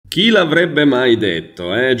Chi l'avrebbe mai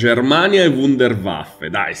detto, eh? Germania e Wunderwaffe,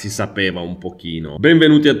 dai, si sapeva un pochino.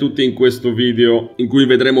 Benvenuti a tutti in questo video in cui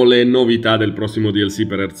vedremo le novità del prossimo DLC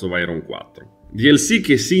per HOI4. DLC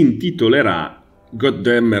che si intitolerà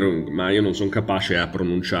Götterdämmerung, ma io non sono capace a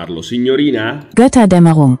pronunciarlo. Signorina?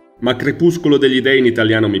 Götterdämmerung. Ma Crepuscolo degli Dei in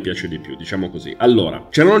italiano mi piace di più, diciamo così. Allora,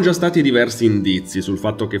 c'erano già stati diversi indizi sul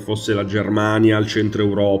fatto che fosse la Germania al centro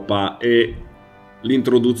Europa e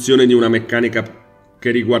l'introduzione di una meccanica che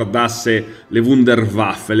riguardasse le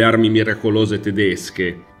Wunderwaffe, le armi miracolose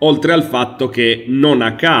tedesche. Oltre al fatto che non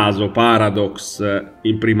a caso Paradox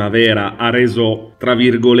in primavera ha reso, tra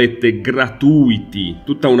virgolette, gratuiti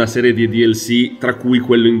tutta una serie di DLC, tra cui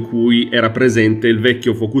quello in cui era presente il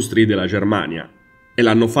vecchio focus tree della Germania. E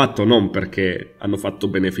l'hanno fatto non perché hanno fatto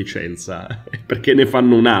beneficenza, perché ne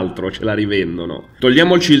fanno un altro, ce la rivendono.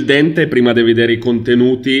 Togliamoci il dente, prima di vedere i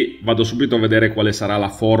contenuti vado subito a vedere quale sarà la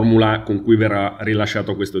formula con cui verrà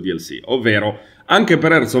rilasciato questo DLC, ovvero anche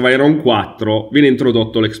per HOI4 viene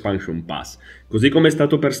introdotto l'Expansion Pass, così come è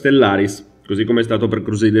stato per Stellaris, così come è stato per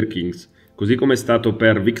Crusader Kings, così come è stato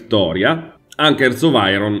per Victoria. Anche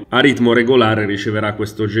HOI4 a ritmo regolare riceverà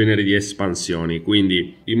questo genere di espansioni,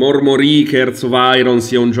 quindi i mormori che HOI4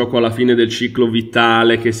 sia un gioco alla fine del ciclo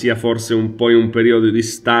vitale, che sia forse un po' in un periodo di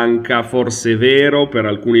stanca, forse è vero per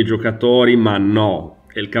alcuni giocatori, ma no.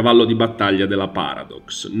 È il cavallo di battaglia della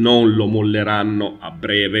Paradox, non lo molleranno a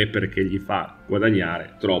breve perché gli fa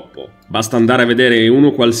guadagnare troppo. Basta andare a vedere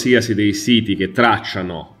uno qualsiasi dei siti che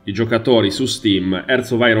tracciano i giocatori su Steam.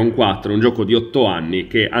 HOI4 è un gioco di 8 anni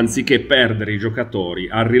che, anziché perdere i giocatori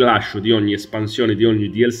al rilascio di ogni espansione, di ogni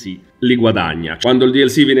DLC, li guadagna. Quando il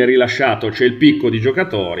DLC viene rilasciato c'è il picco di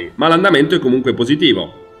giocatori, ma l'andamento è comunque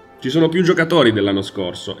positivo. Ci sono più giocatori dell'anno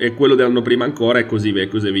scorso e quello dell'anno prima ancora e così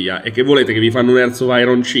via. E che volete che vi fanno un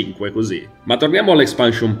HOI4 5 così? Ma torniamo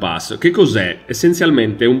all'Expansion Pass. Che cos'è?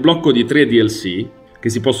 Essenzialmente un blocco di 3 DLC che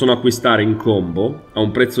si possono acquistare in combo a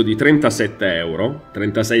un prezzo di 37 euro,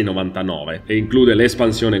 36,99, e include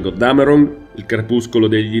l'espansione Götterdämmerung, il Crepuscolo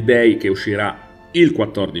degli Dei che uscirà il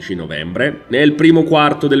 14 novembre. Nel primo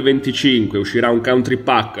quarto del 25 uscirà un Country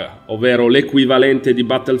Pack, ovvero l'equivalente di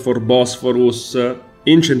Battle for Bosphorus,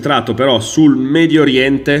 incentrato però sul Medio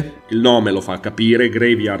Oriente. Il nome lo fa capire: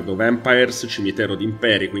 Graveyard of Empires, cimitero di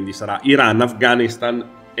imperi, quindi sarà Iran, Afghanistan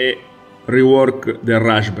e rework del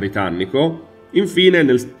Rush britannico. Infine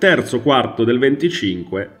nel terzo quarto del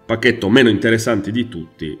 25, pacchetto meno interessante di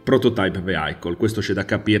tutti, Prototype Vehicle. Questo c'è da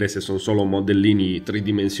capire se sono solo modellini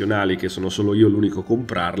tridimensionali che sono solo io l'unico a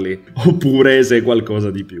comprarli, oppure se è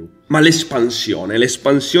qualcosa di più. Ma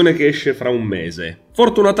l'espansione che esce fra un mese.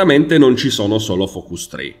 Fortunatamente non ci sono solo focus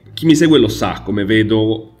tree. Chi mi segue lo sa, come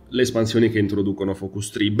vedo le espansioni che introducono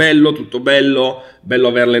focus tree. Bello, tutto bello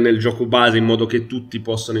averle nel gioco base in modo che tutti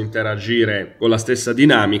possano interagire con la stessa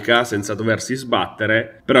dinamica senza doversi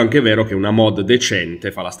sbattere, però è anche vero che una mod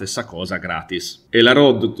decente fa la stessa cosa gratis. E la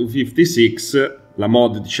Road to 56, la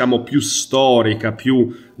mod diciamo più storica,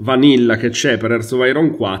 più vanilla che c'è per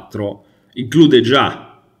HOI4, include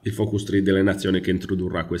già il focus tree delle nazioni che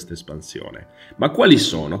introdurrà questa espansione. Ma quali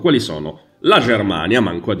sono? La Germania,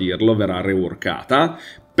 manco a dirlo, verrà reworkata,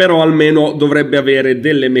 però almeno dovrebbe avere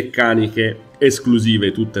delle meccaniche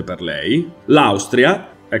esclusive tutte per lei.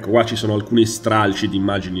 L'Austria, ecco qua ci sono alcuni stralci di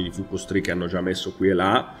immagini di focus tree che hanno già messo qui e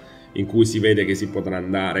là, in cui si vede che si potrà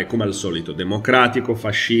andare come al solito democratico,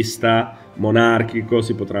 fascista, monarchico,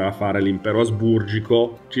 si potrà fare l'impero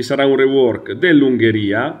asburgico. Ci sarà un rework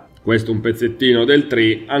dell'Ungheria. Questo è un pezzettino del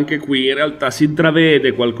tree, anche qui in realtà si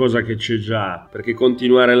intravede qualcosa che c'è già, perché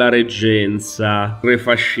continuare la reggenza, re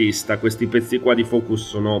fascista, questi pezzi qua di focus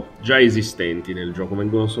sono già esistenti nel gioco,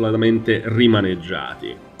 vengono solamente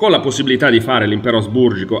rimaneggiati, con la possibilità di fare l'impero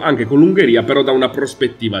asburgico anche con l'Ungheria, però da una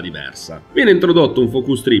prospettiva diversa. Viene introdotto un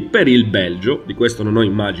focus tree per il Belgio, di questo non ho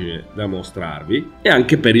immagine da mostrarvi, e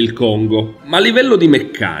anche per il Congo. Ma a livello di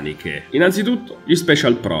meccaniche, innanzitutto gli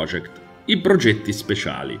special project, i progetti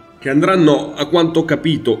speciali, che andranno, a quanto ho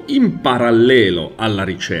capito, in parallelo alla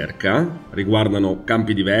ricerca, riguardano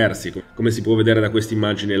campi diversi, come si può vedere da questa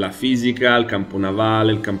immagine, la fisica, il campo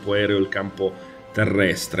navale, il campo aereo, il campo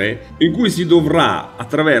terrestre, in cui si dovrà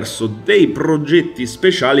attraverso dei progetti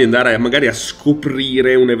speciali andare magari a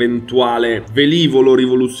scoprire un eventuale velivolo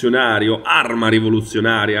rivoluzionario, arma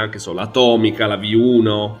rivoluzionaria, che so, l'atomica, la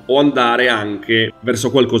V1, o andare anche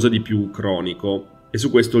verso qualcosa di più cronico. E su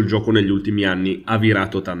questo il gioco negli ultimi anni ha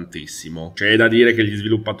virato tantissimo. C'è da dire che gli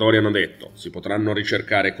sviluppatori hanno detto si potranno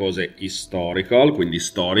ricercare cose historical, quindi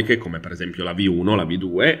storiche, come per esempio la V1, la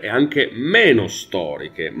V2, e anche meno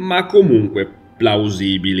storiche, ma comunque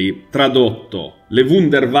plausibili. Tradotto, le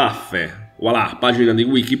Wunderwaffe, voilà, pagina di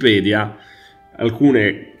Wikipedia,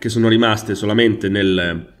 alcune che sono rimaste solamente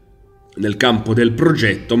nel campo del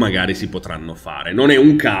progetto magari si potranno fare. Non è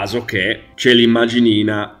un caso che c'è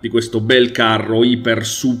l'immaginina di questo bel carro iper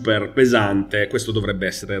super pesante, questo dovrebbe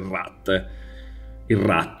essere il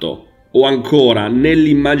ratto. O ancora,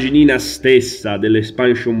 nell'immaginina stessa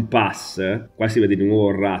dell'expansion pass, qua si vede di nuovo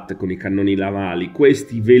il rat con i cannoni navali,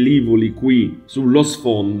 questi velivoli qui sullo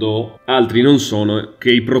sfondo, altri non sono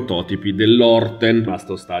che i prototipi dell'Orten,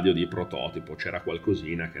 vasto stadio di prototipo, c'era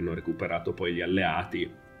qualcosina che hanno recuperato poi gli alleati,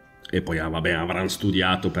 e poi vabbè, avranno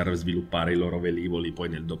studiato per sviluppare i loro velivoli poi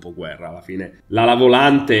nel dopoguerra. Alla fine l'ala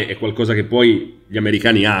volante è qualcosa che poi gli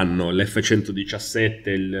americani hanno, l'F-117,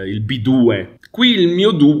 il B-2. Qui il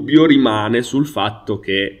mio dubbio rimane sul fatto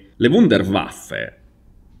che le Wunderwaffe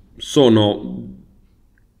sono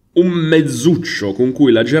un mezzuccio con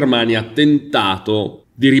cui la Germania ha tentato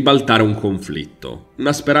di ribaltare un conflitto,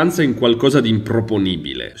 una speranza in qualcosa di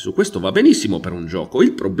improponibile. Su questo va benissimo per un gioco,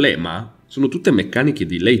 il problema sono tutte meccaniche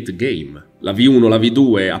di late game. La V1, la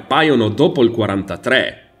V2 appaiono dopo il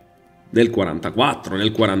 43, nel 44,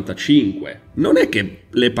 nel 45. Non è che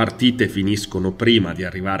le partite finiscono prima di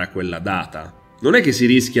arrivare a quella data. Non è che si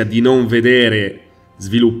rischia di non vedere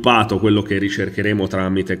sviluppato quello che ricercheremo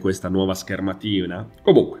tramite questa nuova schermatina.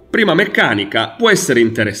 Comunque, prima meccanica può essere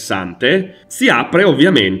interessante, si apre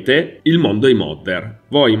ovviamente il mondo ai modder.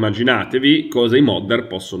 Voi immaginatevi cosa i modder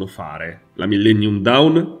possono fare. La Millennium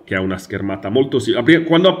Dawn, che ha una schermata molto simile.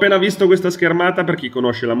 Quando ho appena visto questa schermata, per chi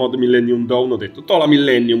conosce la mod Millennium Dawn, ho detto la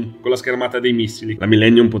Millennium, con la schermata dei missili. La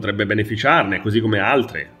Millennium potrebbe beneficiarne, così come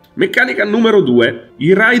altre. Meccanica numero 2,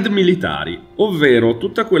 i raid militari, ovvero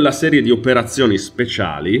tutta quella serie di operazioni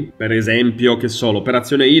speciali, per esempio, che so,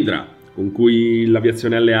 l'operazione Hydra, con cui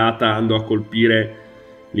l'aviazione alleata andò a colpire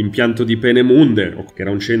l'impianto di Peenemünde, che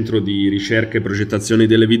era un centro di ricerca e progettazione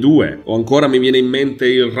delle V2, o ancora mi viene in mente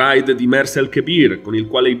il raid di Mers el-Kebir, con il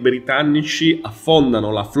quale i britannici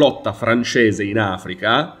affondano la flotta francese in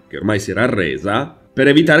Africa, che ormai si era arresa, per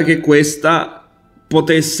evitare che questa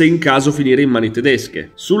potesse in caso finire in mani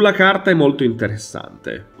tedesche. Sulla carta è molto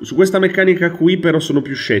interessante. Su questa meccanica qui però sono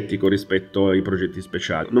più scettico rispetto ai progetti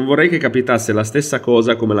speciali. Non vorrei che capitasse la stessa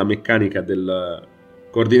cosa come la meccanica del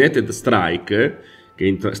coordinated strike,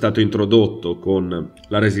 che è stato introdotto con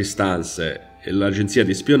la Resistance e l'agenzia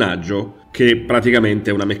di spionaggio, che praticamente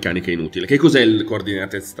è una meccanica inutile. Che cos'è il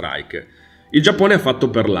coordinated strike? Il Giappone ha fatto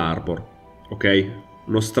Pearl Harbor, ok?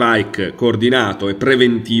 Uno strike coordinato e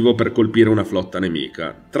preventivo per colpire una flotta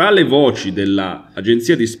nemica. Tra le voci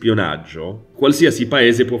dell'agenzia di spionaggio, qualsiasi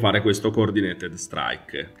paese può fare questo coordinated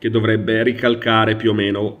strike, che dovrebbe ricalcare più o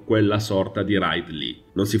meno quella sorta di raid lì.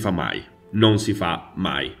 Non si fa mai. Non si fa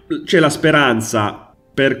mai. C'è la speranza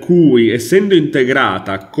per cui, essendo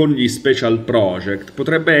integrata con gli special project,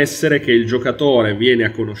 potrebbe essere che il giocatore viene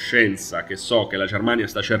a conoscenza che so che la Germania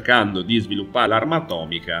sta cercando di sviluppare l'arma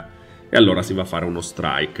atomica, e allora si va a fare uno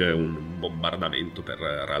strike, un bombardamento per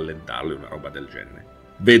rallentarlo, una roba del genere.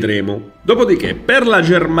 Vedremo. Dopodiché, per la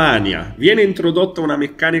Germania viene introdotta una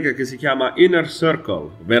meccanica che si chiama Inner Circle,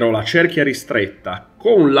 ovvero la cerchia ristretta,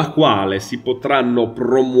 con la quale si potranno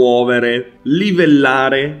promuovere,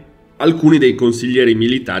 livellare alcuni dei consiglieri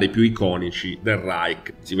militari più iconici del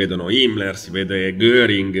Reich. Si vedono Himmler, si vede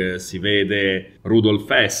Göring, si vede Rudolf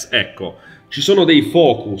Hess, ecco. Ci sono dei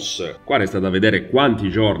focus, qua resta da vedere quanti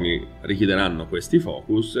giorni richiederanno questi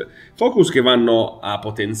focus che vanno a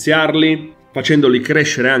potenziarli, facendoli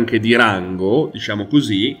crescere anche di rango, diciamo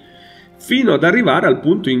così, fino ad arrivare al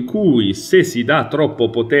punto in cui, se si dà troppo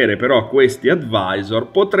potere però a questi advisor,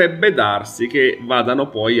 potrebbe darsi che vadano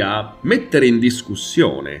poi a mettere in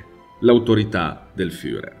discussione l'autorità del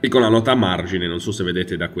Führer. Dico una nota a margine, non so se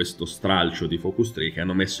vedete da questo stralcio di focus tree che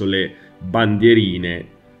hanno messo le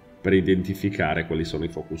bandierine per identificare quali sono i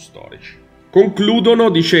focus storici.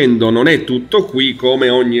 Concludono dicendo: non è tutto qui, come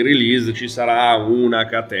ogni release ci sarà una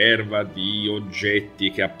caterva di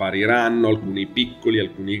oggetti che appariranno, alcuni piccoli,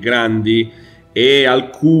 alcuni grandi, e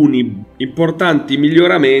alcuni importanti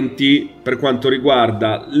miglioramenti per quanto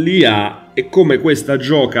riguarda l'IA e come questa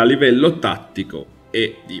gioca a livello tattico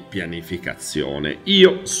e di pianificazione.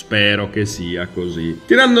 Io spero che sia così.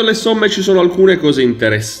 Tirando le somme ci sono alcune cose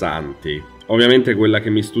interessanti. Ovviamente quella che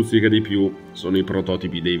mi stuzzica di più sono i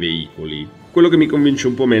prototipi dei veicoli. Quello che mi convince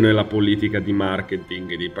un po' meno è la politica di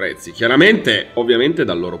marketing e di prezzi. Chiaramente, ovviamente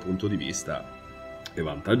dal loro punto di vista è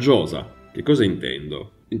vantaggiosa. Che cosa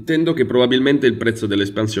intendo? Intendo che probabilmente il prezzo delle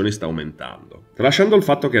espansioni sta aumentando. Tralasciando il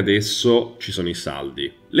fatto che adesso ci sono i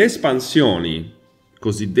saldi. Le espansioni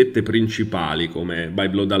cosiddette principali come Buy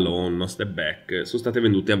Blood Alone, No Step Back, sono state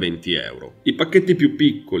vendute a 20 euro. I pacchetti più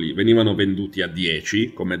piccoli venivano venduti a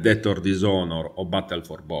 10, come Death or Dishonor o Battle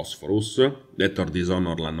for Bosphorus. Death or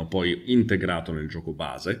Dishonor l'hanno poi integrato nel gioco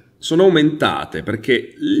base. Sono aumentate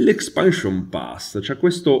perché l'Expansion Pass c'ha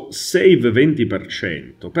questo save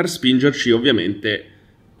 20% per spingerci ovviamente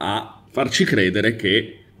a farci credere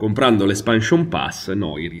che comprando l'Expansion Pass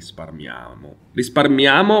noi risparmiamo.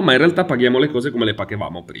 Risparmiamo, ma in realtà paghiamo le cose come le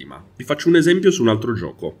pagavamo prima. Vi faccio un esempio su un altro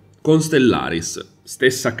gioco. Con Stellaris,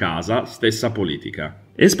 stessa casa, stessa politica.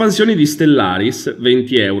 Espansioni di Stellaris,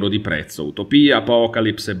 20 euro di prezzo, Utopia,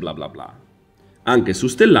 Apocalypse e bla bla bla. Anche su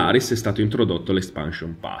Stellaris è stato introdotto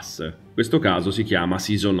l'Expansion Pass. In questo caso si chiama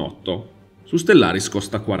Season 8. Su Stellaris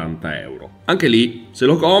costa 40 euro. Anche lì, se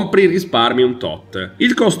lo compri, risparmi un tot.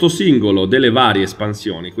 Il costo singolo delle varie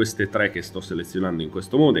espansioni, queste tre che sto selezionando in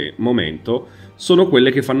questo momento, sono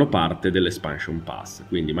quelle che fanno parte dell'Expansion Pass.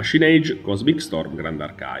 Quindi Machine Age, Cosmic Storm, Grand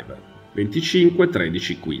Archive. 25,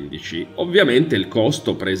 13, 15. Ovviamente il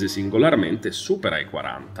costo prese singolarmente supera i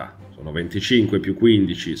 40. Sono 25 più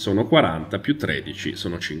 15 sono 40, più 13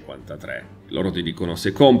 sono 53. Loro ti dicono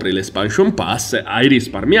se compri l'Expansion Pass hai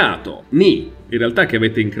risparmiato. In realtà che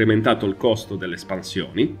avete incrementato il costo delle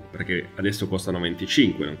espansioni, perché adesso costano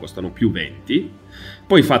 25, non costano più 20.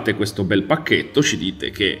 Poi fate questo bel pacchetto, ci dite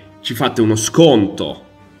che ci fate uno sconto,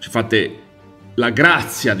 ci fate la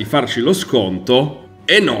grazia di farci lo sconto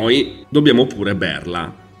e noi dobbiamo pure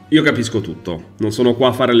berla. Io capisco tutto, non sono qua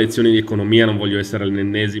a fare lezioni di economia, non voglio essere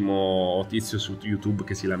l'ennesimo tizio su YouTube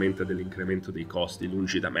che si lamenta dell'incremento dei costi,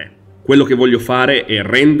 lungi da me. Quello che voglio fare è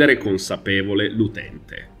rendere consapevole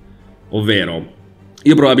l'utente. Ovvero,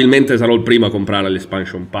 io probabilmente sarò il primo a comprare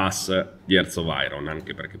l'Expansion Pass di Hearts of Iron,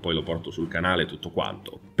 anche perché poi lo porto sul canale e tutto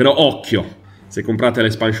quanto. Però occhio, se comprate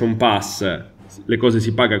l'Expansion Pass le cose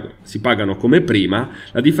si pagano come prima,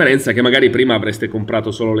 la differenza è che magari prima avreste comprato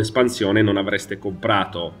solo l'espansione e non avreste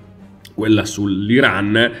comprato quella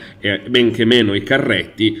sull'Iran e benché meno i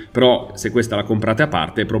carretti, però se questa la comprate a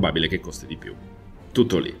parte è probabile che costi di più.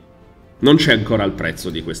 Tutto lì. Non c'è ancora il prezzo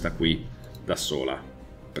di questa qui da sola,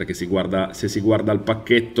 perché se si guarda il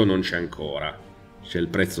pacchetto non c'è ancora. C'è il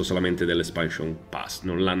prezzo solamente dell'Expansion Pass,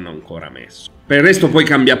 non l'hanno ancora messo. Per il resto poi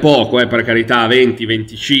cambia poco, per carità, 20,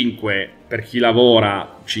 25, per chi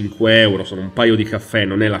lavora 5 euro, sono un paio di caffè,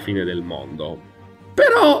 non è la fine del mondo.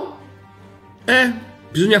 Però,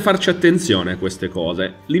 bisogna farci attenzione a queste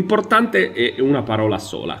cose. L'importante è una parola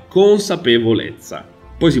sola, consapevolezza.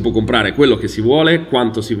 Poi si può comprare quello che si vuole,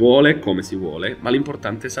 quanto si vuole, come si vuole, ma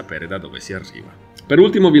l'importante è sapere da dove si arriva. Per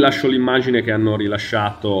ultimo vi lascio l'immagine che hanno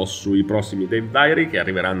rilasciato sui prossimi Dave Diary, che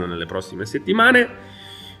arriveranno nelle prossime settimane.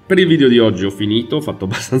 Per il video di oggi ho finito, ho fatto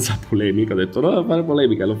abbastanza polemica, ho detto no, non fare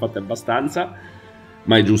polemica, l'ho fatta abbastanza,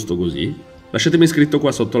 ma è giusto così. Lasciatemi scritto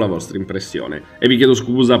qua sotto la vostra impressione. E vi chiedo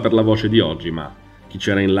scusa per la voce di oggi, ma chi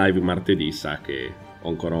c'era in live martedì sa che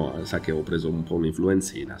ho preso un po'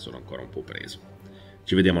 un'influenzina, sono ancora un po' preso.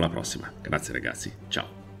 Ci vediamo alla prossima. Grazie ragazzi.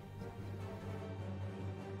 Ciao.